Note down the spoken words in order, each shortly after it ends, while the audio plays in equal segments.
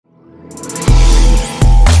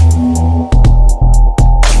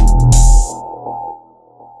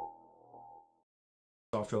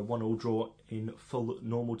after a 1-1 draw in full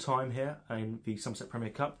normal time here in the Somerset Premier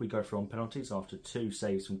Cup, we go for on penalties after 2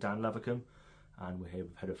 saves from Dan Lavercombe, and we're here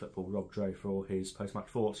with head of football Rob Dre for his post-match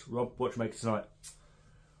thoughts. Rob, what do you make of tonight?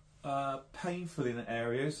 Painful in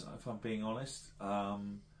areas, if I'm being honest,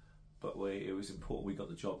 but it was important we got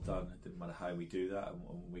the job done. It didn't matter how we do that, and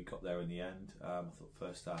we got there in the end. I thought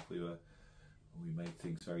first half we made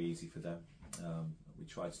things very easy for them. We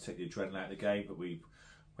tried to take the adrenaline out of the game, but we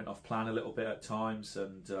went off plan a little bit at times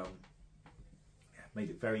and made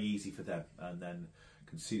it very easy for them, and then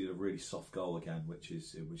conceded a really soft goal again, which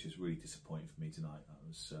is really disappointing for me tonight. That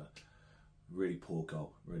was really poor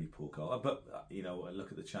goal. But you know, look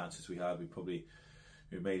at the chances we had.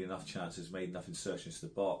 We made enough chances, made enough insertions to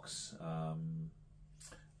the box, and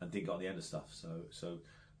didn't get on the end of stuff. So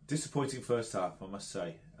disappointing first half, I must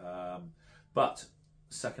say. But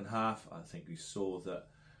second half, I think we saw that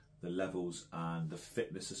the levels and the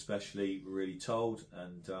fitness especially really told,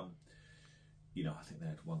 and you know, I think they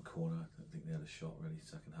had one corner, I don't think they had a shot really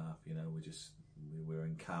second half. You know, we were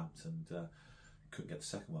encamped and couldn't get the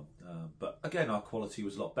second one, but again our quality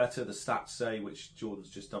was a lot better. The stats say, which Jordan's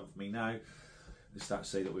just done for me now, the stats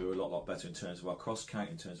say that we were a lot better in terms of our cross count,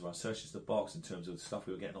 in terms of our searches to the box, in terms of the stuff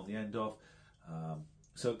we were getting on the end of,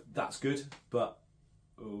 so that's good, but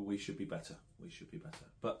we should be better,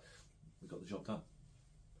 but we got the job done.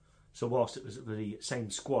 So whilst it was the same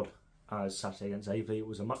squad as Saturday against AV, it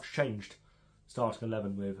was a much changed starting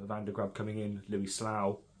 11 with Van der Grab coming in, Louis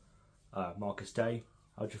Slough, Marcus Day.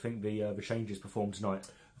 How do you think the changes performed tonight?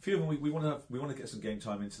 A few of them we want to get some game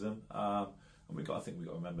time into them, and I think we've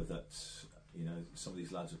got to remember that, you know, some of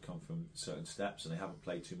these lads have come from certain steps and they haven't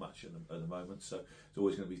played too much at the moment, so it's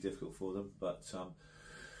always going to be difficult for them. But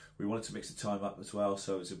we wanted to mix the time up as well,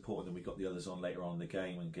 so it's important that we got the others on later on in the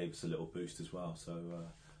game and gave us a little boost as well. So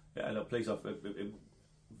yeah, look, pleased. I'm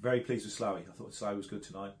very pleased with Sloughy. I thought Sloughy was good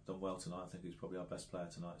tonight, done well tonight. I think he's probably our best player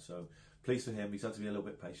tonight, so pleased for him. He's had to be a little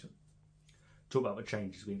bit patient. Talk about the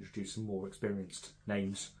changes. We introduced some more experienced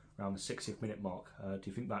names around the 60th minute mark. Do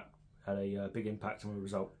you think that had a big impact on the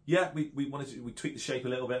result? Yeah, we tweaked the shape a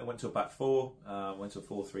little bit. Went to a back four, went to a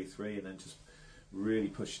 4-3-3, and then just really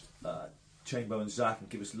pushed Chamber and Zach and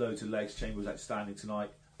give us loads of legs. Chamber was outstanding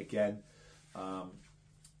tonight again.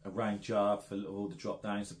 A round job for all the drop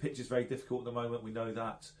downs. The pitch is very difficult at the moment, we know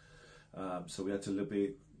that. So we had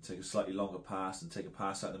to take a slightly longer pass and take a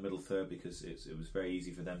pass out in the middle third, because it was very easy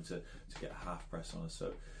for them to get a half press on us.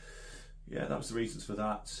 So yeah, that was the reasons for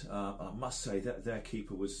that. I must say that their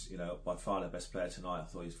keeper was, you know, by far their best player tonight. I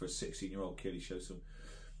thought for a 16-year-old kid, he showed some,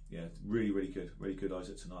 yeah, really good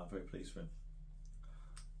Isaac tonight. I'm very pleased for him.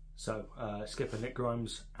 So, skipper Nick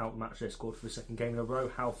Grimes out match day scored for the second game in a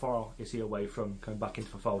row. How far is he away from coming back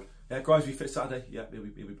into the fold? Yeah, Grimes will be fit Saturday. Yeah, he'll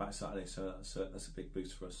be back Saturday, so that's a big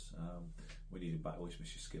boost for us. We need him back. Always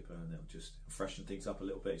miss your skipper, and it'll just freshen things up a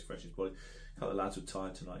little bit. He's fresh his body. A couple of lads were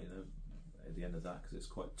tired tonight, you know, at the end of that, because it's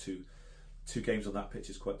quite two games on that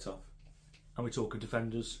pitch is quite tough. And we talk of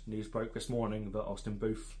defenders. News broke this morning that Austin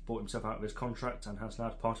Booth bought himself out of his contract and has now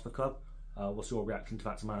departed the club. What's your reaction to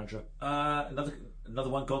that as a manager? Another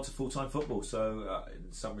one gone to full-time football. So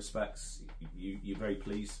in some respects, you're very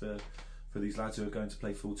pleased for these lads who are going to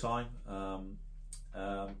play full-time.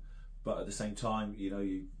 But at the same time, you know,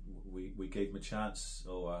 we gave him a chance,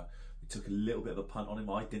 or we took a little bit of a punt on him.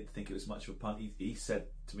 I didn't think it was much of a punt. He said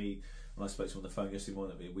to me when I spoke to him on the phone yesterday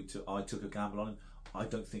morning, I took a gamble on him. I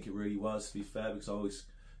don't think it really was, to be fair, because I always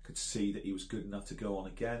could see that he was good enough to go on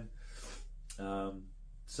again.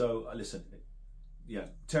 So listen, yeah,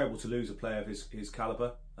 terrible to lose a player of his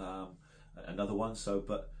calibre, another one. So,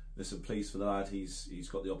 but listen, pleased for the lad. He's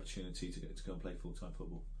got the opportunity to go and play full-time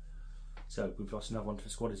football. So we've lost another one to the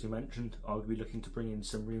squad, as you mentioned. Are we looking to bring in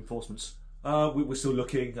some reinforcements? We're still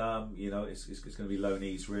looking. You know, it's going to be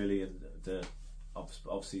loanees really, and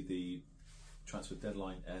obviously the transfer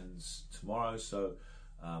deadline ends tomorrow, so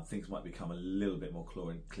things might become a little bit more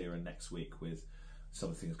clearer next week with some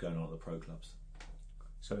of the things going on at the pro clubs.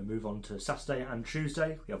 So we move on to Saturday and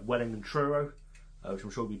Tuesday. We have Welling and Truro, which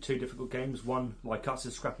I'm sure will be 2 difficult games. One, like us,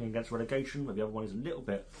 is scrapping against relegation, but the other one is a little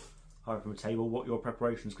bit higher from the table. What your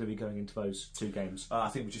preparations going to be going into those 2 games? I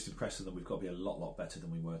think we're just impressed that we've got to be a lot better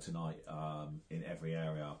than we were tonight in every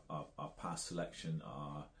area. Our pass selection,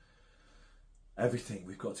 everything.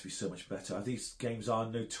 We've got to be so much better. These games are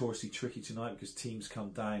notoriously tricky tonight because teams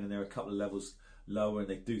come down and they're a couple of levels lower and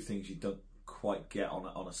they do things you don't quite get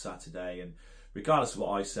on a Saturday. And regardless of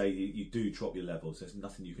what I say, you do drop your levels. There's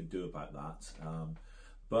nothing you can do about that.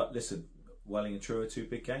 But listen, Welling and Truro are 2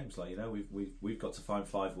 big games. Like, you know, we've got to find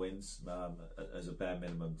 5 wins as a bare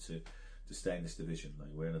minimum to stay in this division. Like,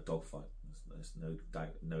 we're in a dogfight. There's no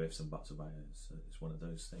doubt, no ifs and buts about it. It's one of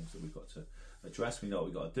those things that we've got to address. We know what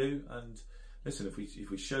we've got to do, and listen, if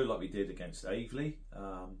we show like we did against Aveley,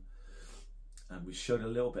 and we showed a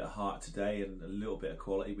little bit of heart today and a little bit of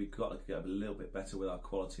quality, we've got to get a little bit better with our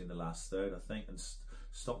quality in the last third, I think, and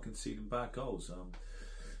stop conceding bad goals.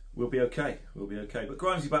 We'll be okay. We'll be okay. But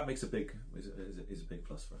Grimesy back makes is a big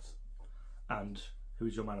plus for us. And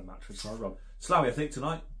who's your man of match for tonight, Rob? Slawi, I think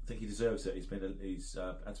tonight. I think he deserves it. He's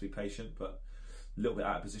had to be patient, but a little bit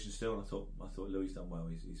out of position still. And I thought Louis done well.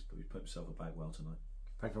 He's put himself back well tonight.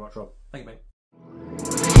 Thank you very much, Rob. Thank you,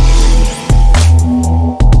 mate.